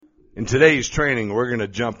In today's training, we're going to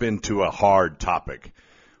jump into a hard topic.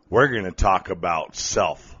 We're going to talk about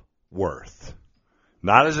self-worth.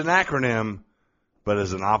 Not as an acronym, but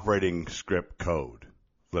as an operating script code.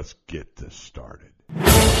 Let's get this started.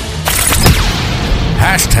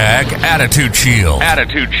 Hashtag Attitude Shield.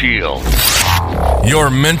 Attitude Shield. Your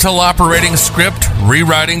mental operating script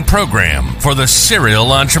rewriting program for the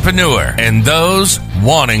serial entrepreneur and those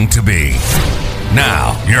wanting to be.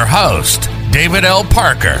 Now, your host, David L.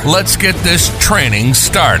 Parker. Let's get this training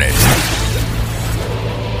started.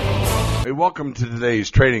 Hey, welcome to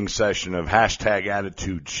today's training session of Hashtag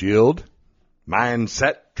Attitude Shield,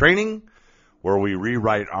 mindset training, where we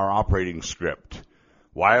rewrite our operating script.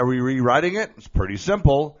 Why are we rewriting it? It's pretty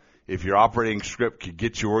simple. If your operating script could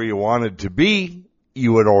get you where you wanted to be,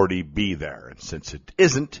 you would already be there. And since it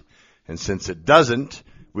isn't, and since it doesn't,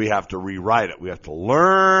 we have to rewrite it. We have to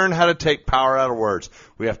learn how to take power out of words.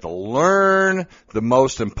 We have to learn the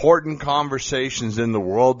most important conversations in the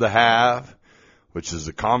world to have, which is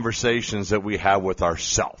the conversations that we have with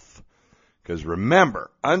ourselves. Because remember,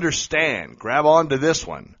 understand, grab onto this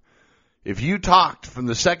one. If you talked from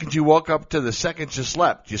the second you woke up to the second you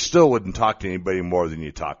slept, you still wouldn't talk to anybody more than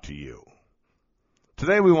you talk to you.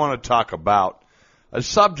 Today we want to talk about a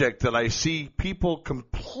subject that I see people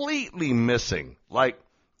completely missing, like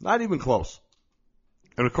not even close.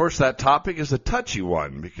 And of course that topic is a touchy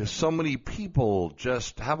one because so many people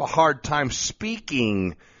just have a hard time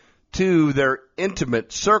speaking to their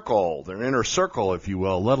intimate circle, their inner circle, if you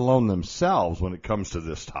will, let alone themselves when it comes to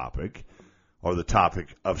this topic or the topic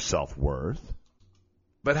of self-worth.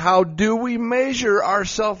 But how do we measure our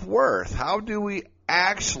self-worth? How do we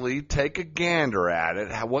actually take a gander at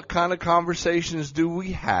it? What kind of conversations do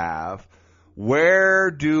we have?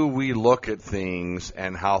 Where do we look at things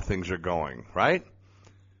and how things are going, right?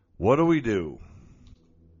 What do?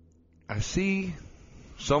 I see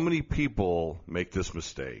so many people make this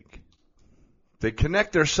mistake. They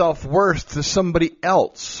connect their self-worth to somebody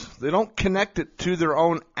else. They don't connect it to their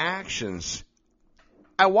own actions.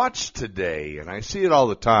 I watch today, and I see it all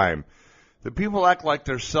the time, that people act like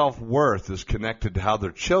their self-worth is connected to how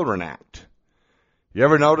their children act. You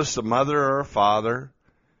ever notice a mother or a father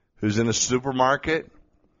who's in a supermarket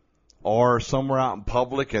or somewhere out in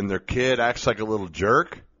public and their kid acts like a little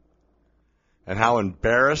jerk? And how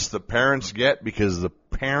embarrassed the parents get because the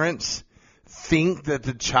parents think that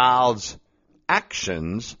the child's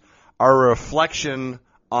actions are a reflection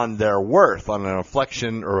on their worth, on a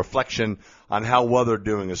reflection on how well they're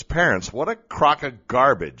doing as parents. What a crock of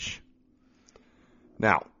garbage.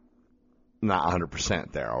 Now, not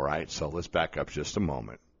 100% there, all right? So let's back up just a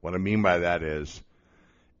moment. What I mean by that is,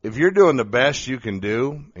 if you're doing the best you can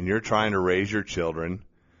do and you're trying to raise your children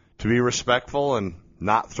to be respectful and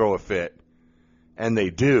not throw a fit, and they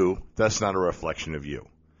do, that's not a reflection of you.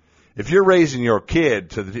 If you're raising your kid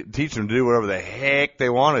to teach them to do whatever the heck they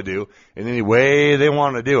want to do in any way they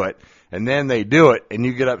want to do it, and then they do it and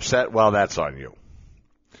you get upset, well, that's on you.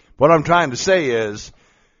 What I'm trying to say is,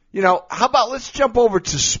 how about let's jump over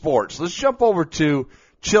to sports. Let's jump over to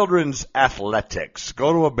children's athletics.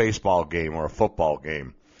 Go to a baseball game or a football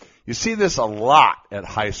game. You see this a lot at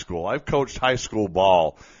high school. I've coached high school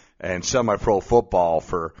ball and semi-pro football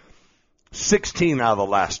for 16 out of the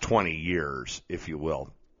last 20 years, if you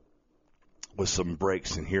will, with some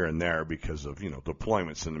breaks in here and there because of,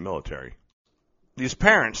 deployments in the military. These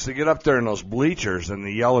parents, they get up there in those bleachers and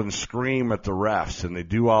they yell and scream at the refs and they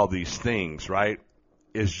do all these things, right?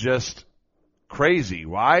 It's just crazy.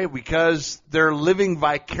 Why? Because they're living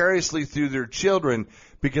vicariously through their children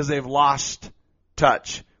because they've lost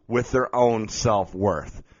touch with their own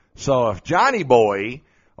self-worth. So if Johnny Boy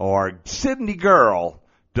or Sydney Girl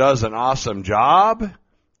does an awesome job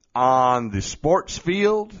on the sports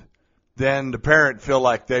field, then the parent feel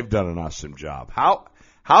like they've done an awesome job.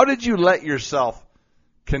 How did you let yourself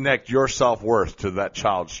connect your self-worth to that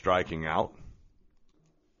child striking out?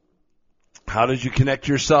 How did you connect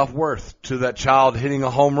your self-worth to that child hitting a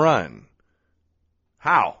home run?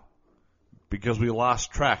 How? Because we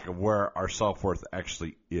lost track of where our self-worth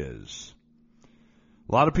actually is.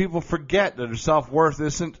 A lot of people forget that their self-worth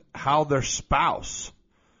isn't how their spouse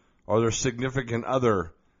or their significant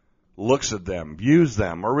other looks at them, views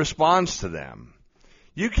them, or responds to them.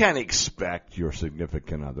 You can't expect your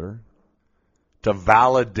significant other to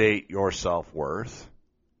validate your self-worth.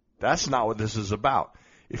 That's not what this is about.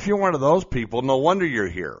 If you're one of those people, no wonder you're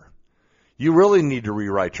here. You really need to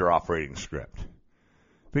rewrite your operating script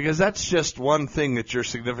because that's just one thing that your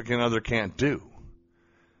significant other can't do.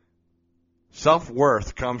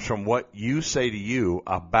 Self-worth comes from what you say to you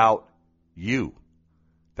about you.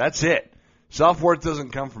 That's it. Self-worth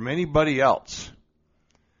doesn't come from anybody else.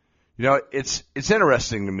 You know, it's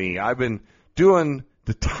interesting to me. I've been doing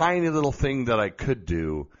the tiny little thing that I could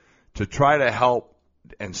do to try to help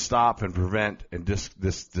and stop and prevent and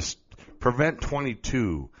prevent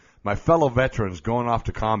 22, my fellow veterans going off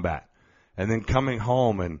to combat and then coming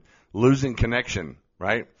home and losing connection,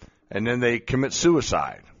 right? And then they commit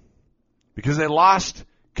suicide because they lost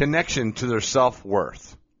connection to their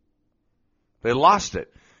self-worth. They lost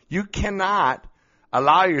it. You cannot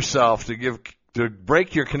allow yourself to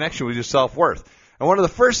break your connection with your self-worth. And one of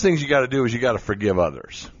the first things you got to do is you got to forgive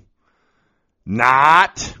others.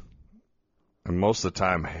 Not, and most of the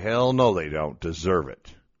time, hell no, they don't deserve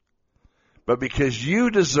it. But because you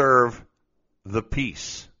deserve the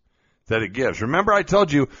peace that it gives. Remember I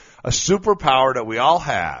told you a superpower that we all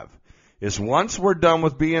have is once we're done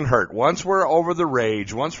with being hurt, once we're over the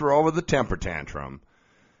rage, once we're over the temper tantrum,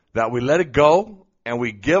 that we let it go and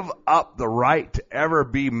we give up the right to ever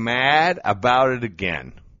be mad about it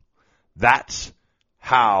again. That's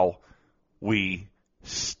how we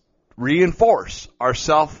reinforce our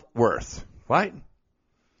self-worth, right?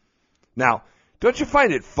 Now, don't you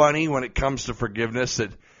find it funny when it comes to forgiveness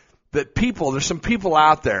that people, there's some people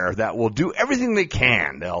out there that will do everything they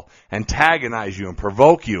can. They'll antagonize you and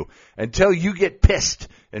provoke you until you get pissed,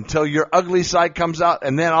 until your ugly side comes out,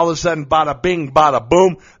 and then all of a sudden, bada bing, bada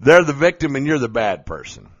boom, they're the victim and you're the bad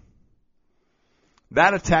person.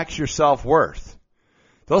 That attacks your self-worth.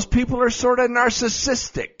 Those people are sort of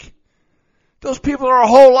narcissistic. Those people are a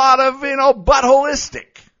whole lot of,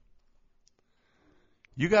 buttholistic.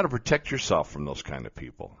 You got to protect yourself from those kind of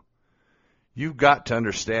people. You've got to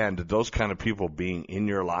understand that those kind of people being in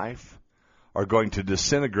your life are going to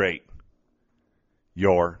disintegrate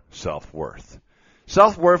your self-worth.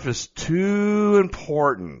 Self-worth is too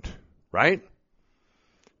important, right?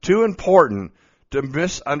 Too important to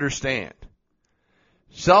misunderstand.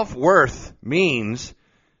 Self-worth means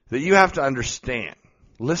that you have to understand.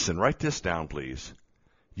 Listen, write this down, please.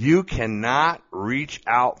 You cannot reach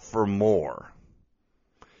out for more.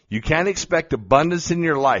 You can't expect abundance in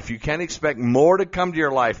your life. You can't expect more to come to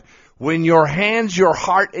your life when your hands, your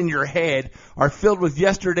heart, and your head are filled with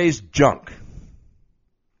yesterday's junk.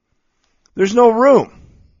 There's no room.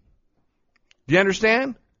 Do you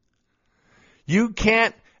understand? You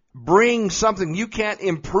can't bring something. You can't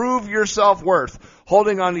improve your self-worth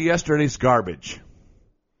holding on to yesterday's garbage.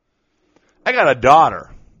 I got a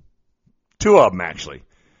daughter, 2 of them actually,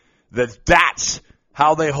 that's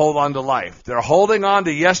how they hold on to life. They're holding on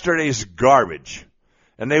to yesterday's garbage,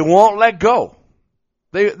 and they won't let go.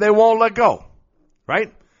 They won't let go,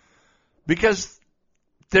 right? Because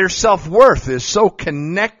their self-worth is so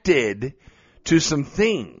connected to some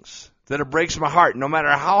things that it breaks my heart. No matter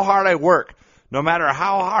how hard I work, no matter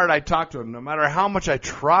how hard I talk to them, no matter how much I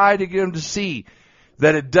try to get them to see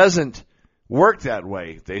that it doesn't work that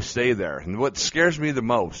way, they stay there. And what scares me the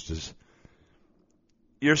most is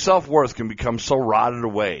your self-worth can become so rotted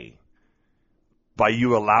away by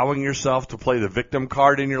you allowing yourself to play the victim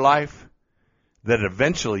card in your life that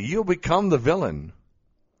eventually you'll become the villain.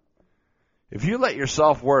 If you let your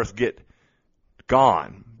self-worth get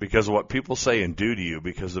gone because of what people say and do to you,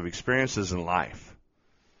 because of experiences in life,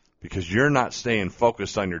 because you're not staying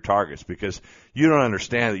focused on your targets, because you don't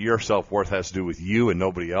understand that your self-worth has to do with you and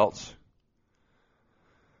nobody else,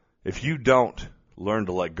 if you don't learn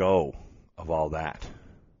to let go of all that,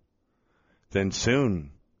 then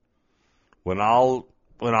soon, when all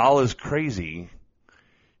is crazy,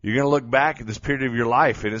 you're going to look back at this period of your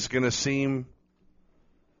life and it's going to seem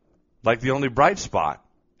like the only bright spot.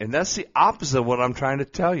 And that's the opposite of what I'm trying to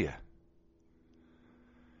tell you.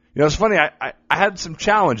 You know, it's funny, I had some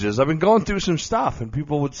challenges. I've been going through some stuff, and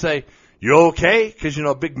people would say, "You okay?" Because,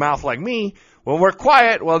 big mouth like me, when we're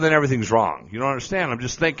quiet, well, then everything's wrong. You don't understand. I'm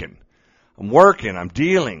just thinking. I'm working. I'm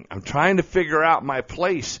dealing. I'm trying to figure out my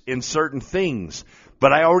place in certain things.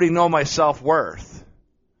 But I already know my self-worth.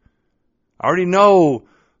 I already know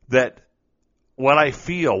that what I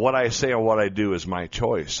feel, what I say, and what I do is my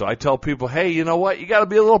choice. So I tell people, hey, you know what? You got to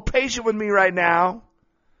be a little patient with me right now.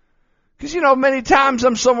 Because, many times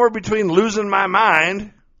I'm somewhere between losing my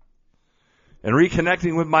mind and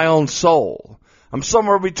reconnecting with my own soul. I'm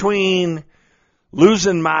somewhere between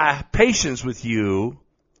losing my patience with you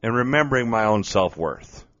and remembering my own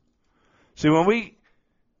self-worth. See, when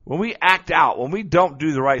we act out, when we don't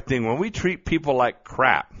do the right thing, when we treat people like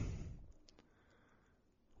crap,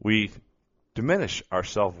 we diminish our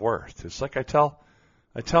self-worth. It's like I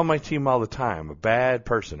tell my team all the time, a bad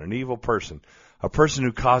person, an evil person, a person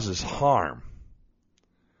who causes harm.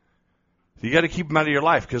 You got to keep them out of your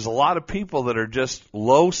life, because a lot of people that are just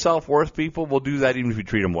low self-worth people will do that even if you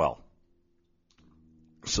treat them well.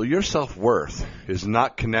 So your self-worth is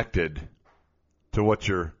not connected to what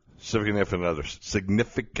your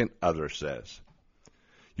significant other says.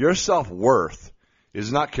 Your self-worth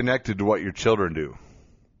is not connected to what your children do.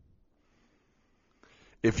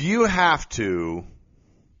 If you have to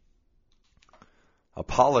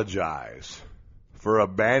apologize for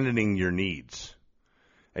abandoning your needs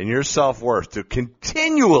and your self-worth to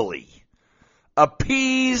continually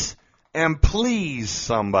appease and please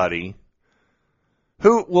somebody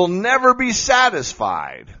who will never be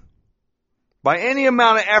satisfied by any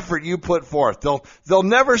amount of effort you put forth. They'll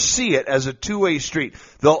never see it as a two-way street.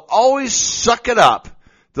 They'll always suck it up.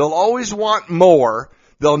 They'll always want more.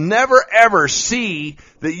 They'll never ever see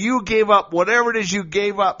that you gave up whatever it is you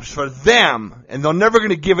gave up for them, and they're never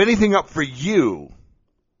going to give anything up for you,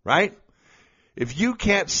 right? If you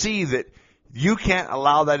can't see that you can't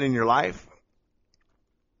allow that in your life,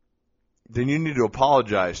 then you need to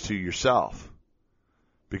apologize to yourself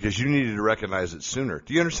because you needed to recognize it sooner.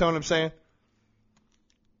 Do you understand what I'm saying?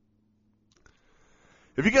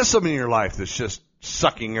 If you got somebody in your life that's just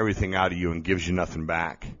sucking everything out of you and gives you nothing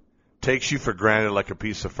back, takes you for granted like a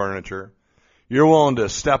piece of furniture, you're willing to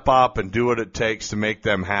step up and do what it takes to make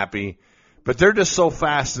them happy, but they're just so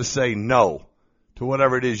fast to say no to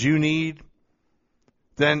whatever it is you need,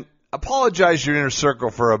 then apologize your inner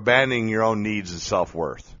circle for abandoning your own needs and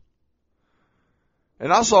self-worth.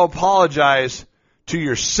 And also apologize to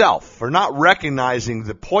yourself for not recognizing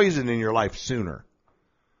the poison in your life sooner.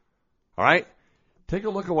 All right? Take a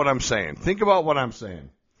look at what I'm saying. Think about what I'm saying.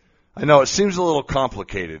 I know it seems a little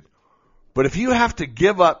complicated, but if you have to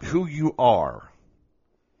give up who you are,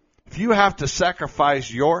 if you have to sacrifice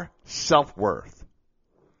your self-worth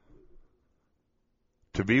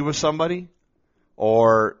to be with somebody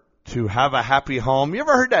or to have a happy home, you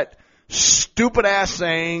ever heard that stupid ass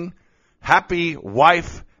saying, happy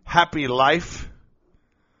wife, happy life?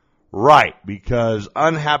 Right, because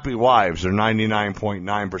unhappy wives are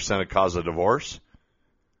 99.9% of cause of divorce.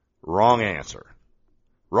 Wrong answer.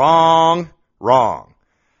 Wrong.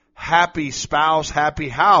 Happy spouse, happy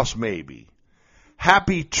house, maybe.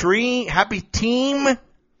 Happy team,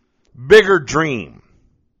 bigger dream.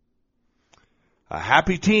 A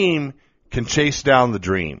happy team can chase down the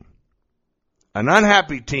dream. An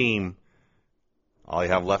unhappy team, all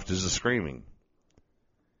you have left is the screaming.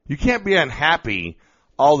 You can't be unhappy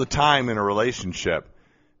all the time in a relationship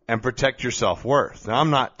and protect your self-worth. Now, I'm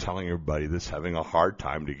not telling everybody that's having a hard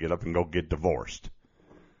time to get up and go get divorced.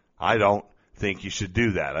 I don't think you should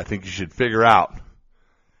do that. I think you should figure out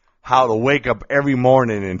how to wake up every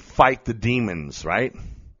morning and fight the demons, right?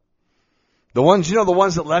 The ones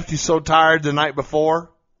that left you so tired the night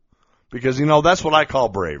before? Because, that's what I call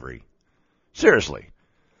bravery. Seriously.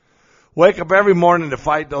 Wake up every morning to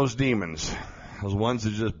fight those demons. Those ones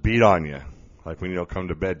that just beat on you. Like when you don't come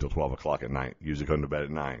to bed till 12 o'clock at night. You usually come to bed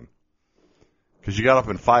at 9. Because you got up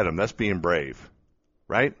and fight them. That's being brave.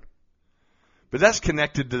 Right? But that's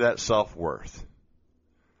connected to that self-worth.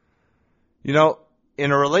 In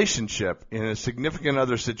a relationship, in a significant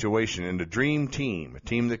other situation, in a dream team, a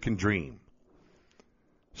team that can dream,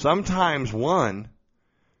 sometimes one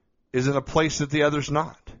is in a place that the other's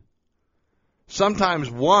not. Sometimes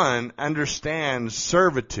one understands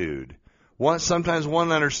servitude. Sometimes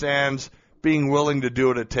one understands being willing to do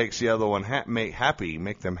what it takes the other one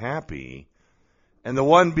make them happy. And the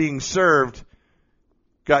one being served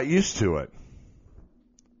got used to it.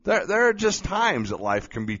 There are just times that life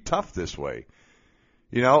can be tough this way.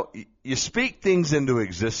 You speak things into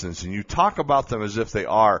existence and you talk about them as if they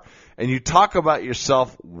are, and you talk about your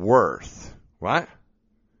self-worth, right?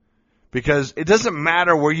 Because it doesn't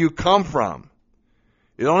matter where you come from.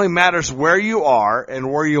 It only matters where you are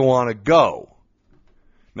and where you want to go.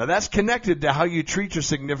 Now that's connected to how you treat your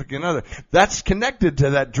significant other. That's connected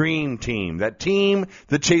to that dream team, that team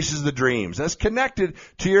that chases the dreams. That's connected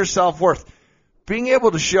to your self-worth. Being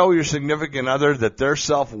able to show your significant other that their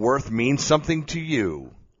self-worth means something to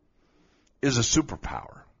you is a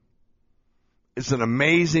superpower. It's an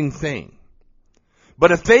amazing thing.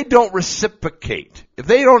 But if they don't reciprocate, if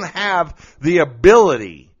they don't have the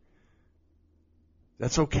ability,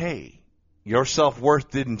 that's okay. Your self-worth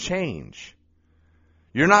didn't change.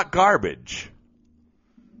 You're not garbage.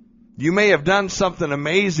 You may have done something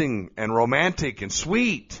amazing and romantic and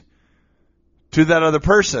sweet to that other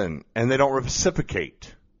person, and they don't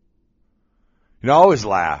reciprocate. I always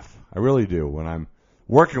laugh. I really do when I'm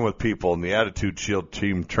working with people in the Attitude Shield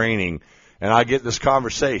team training, and I get this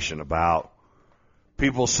conversation about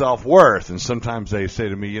people's self-worth, and sometimes they say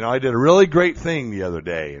to me, I did a really great thing the other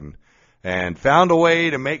day, and found a way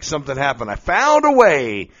to make something happen. I found a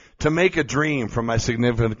way to make a dream from my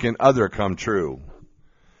significant other come true.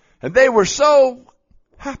 And they were so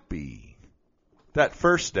happy that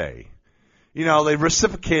first day. You know, they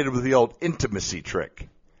reciprocated with the old intimacy trick.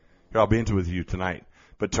 Here, I'll be intimate with you tonight,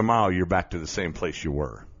 but tomorrow you're back to the same place you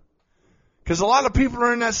were. Because a lot of people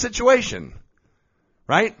are in that situation,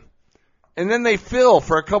 right? And then they feel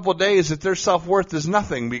for a couple of days that their self-worth is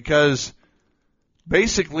nothing because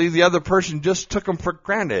basically the other person just took them for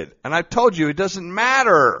granted. And I've told you, it doesn't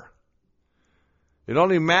matter. It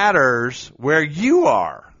only matters where you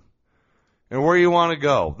are and where you want to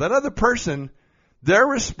go. That other person, their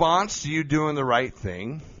response to you doing the right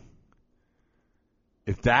thing,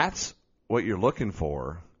 if that's what you're looking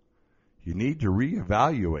for, you need to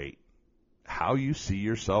reevaluate how you see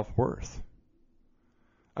your self-worth.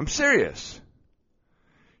 I'm serious.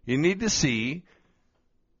 You need to see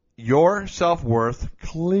your self-worth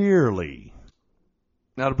clearly.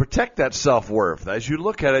 Now, to protect that self-worth, as you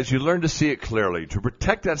look at it, as you learn to see it clearly, to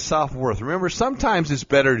protect that self-worth, remember, sometimes it's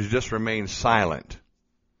better to just remain silent.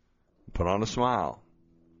 Put on a smile.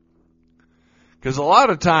 Because a lot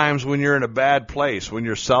of times when you're in a bad place, when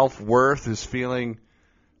your self-worth is feeling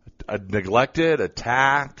neglected,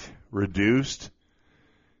 attacked, reduced,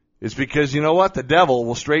 it's because, you know what? The devil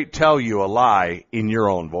will straight tell you a lie in your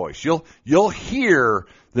own voice. You'll hear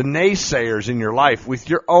the naysayers in your life with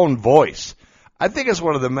your own voice. I think it's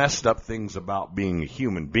one of the messed up things about being a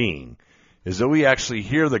human being is that we actually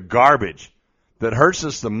hear the garbage that hurts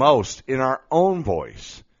us the most in our own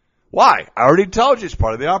voice. Why? I already told you it's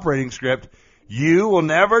part of the operating script. You will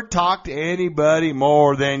never talk to anybody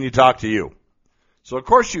more than you talk to you. So, of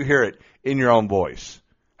course, you hear it in your own voice.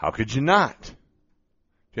 How could you not?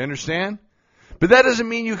 Do you understand? But that doesn't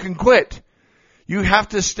mean you can quit. You have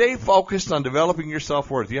to stay focused on developing your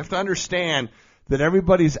self-worth. You have to understand that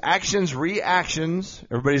everybody's actions, reactions,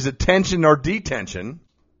 everybody's attention or detention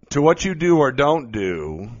to what you do or don't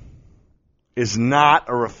do is not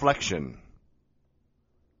a reflection.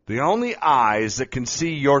 The only eyes that can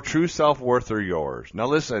see your true self-worth are yours. Now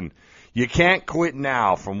listen, you can't quit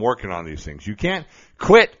now from working on these things. You can't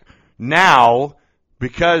quit now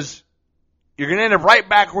because you're going to end up right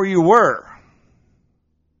back where you were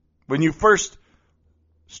when you first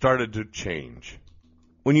started to change.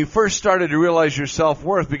 When you first started to realize your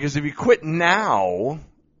self-worth, because if you quit now,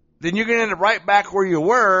 then you're going to end up right back where you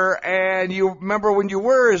were, and you remember when you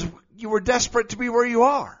were desperate to be where you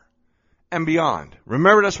are and beyond.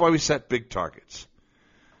 Remember, that's why we set big targets.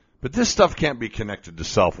 But this stuff can't be connected to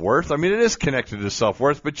self-worth. I mean, it is connected to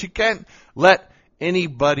self-worth, but you can't let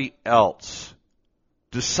anybody else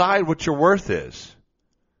decide what your worth is.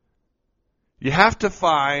 You have to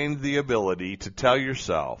find the ability to tell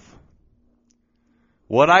yourself,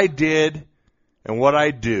 what I did and what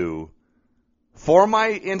I do for my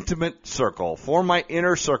intimate circle, for my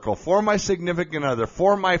inner circle, for my significant other,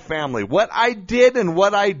 for my family, what I did and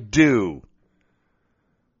what I do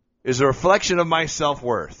is a reflection of my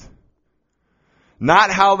self-worth.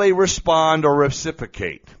 Not how they respond or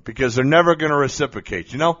reciprocate, because they're never going to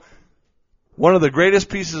reciprocate. You know, one of the greatest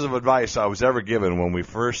pieces of advice I was ever given when we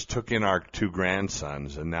first took in our 2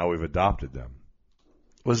 grandsons, and now we've adopted them,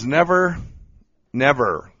 was never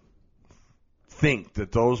think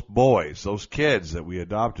that those boys, those kids that we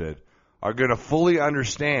adopted, are going to fully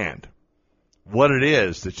understand what it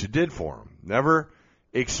is that you did for them. Never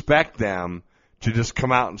expect them to just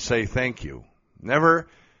come out and say thank you. Never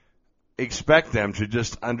expect them to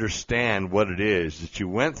just understand what it is that you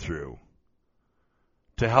went through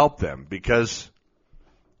to help them, because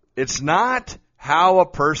it's not how a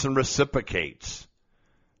person reciprocates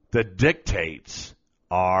that dictates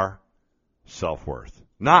our self-worth.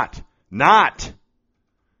 Not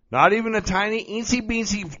even a tiny,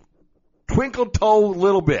 eensy-beensy, twinkle-toe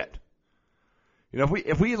little bit. You know,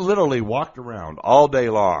 if we literally walked around all day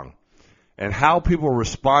long and how people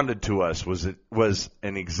responded to us was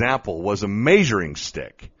an example, was a measuring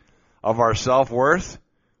stick of our self-worth,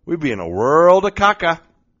 we'd be in a world of caca.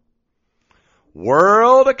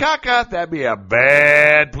 World of caca. That'd be a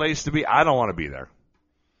bad place to be. I don't want to be there.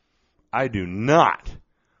 I do not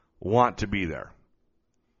want to be there.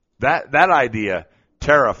 That idea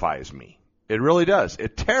terrifies me. It really does.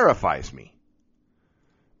 It terrifies me.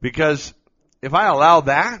 Because if I allow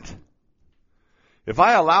that, if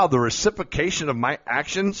I allow the reciprocation of my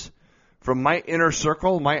actions from my inner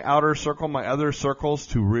circle, my outer circle, my other circles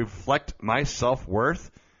to reflect my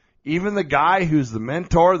self-worth, even the guy who's the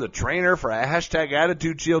mentor, the trainer for a hashtag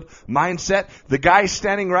Attitude Shield mindset, the guy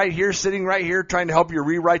standing right here, sitting right here, trying to help you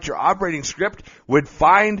rewrite your operating script, would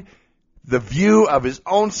find the view of his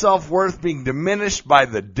own self-worth being diminished by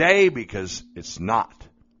the day, because it's not.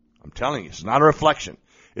 I'm telling you, it's not a reflection.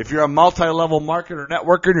 If you're a multi-level marketer,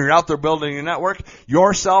 networker, and you're out there building your network,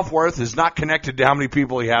 your self-worth is not connected to how many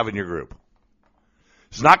people you have in your group.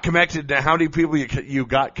 It's not connected to how many people you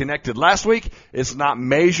got connected last week. It's not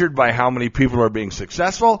measured by how many people are being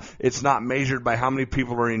successful. It's not measured by how many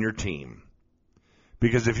people are in your team.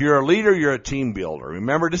 Because if you're a leader, you're a team builder.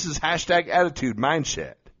 Remember, this is hashtag attitude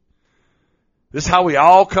mindset. This is how we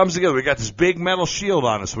all come together. We got this big metal shield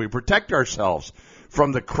on us. We protect ourselves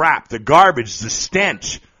from the crap, the garbage, the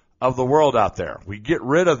stench of the world out there. We get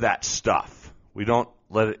rid of that stuff. We don't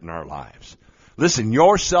let it in our lives. Listen,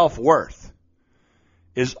 your self-worth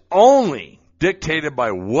is only dictated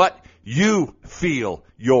by what you feel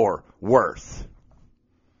you're worth.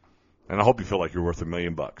 And I hope you feel like you're worth $1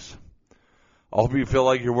 million. I hope you feel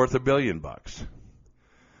like you're worth $1 billion.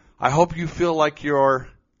 I hope you feel like you're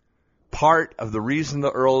part of the reason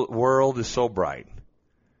the world is so bright.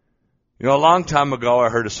 You know, a long time ago I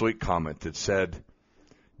heard a sweet comment that said,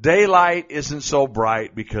 daylight isn't so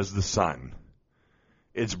bright because of the sun.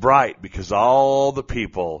 It's bright because all the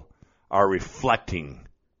people are reflecting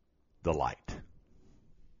the light.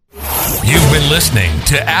 You've been listening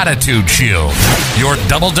to Attitude Shield, your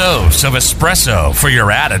double dose of espresso for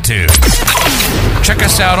your attitude. Check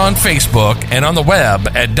us out on Facebook and on the web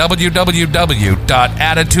at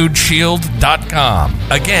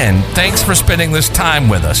www.attitudeshield.com. Again, thanks for spending this time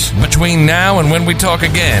with us. Between now and when we talk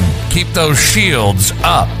again, keep those shields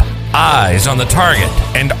up, eyes on the target,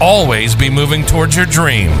 and always be moving towards your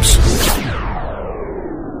dreams.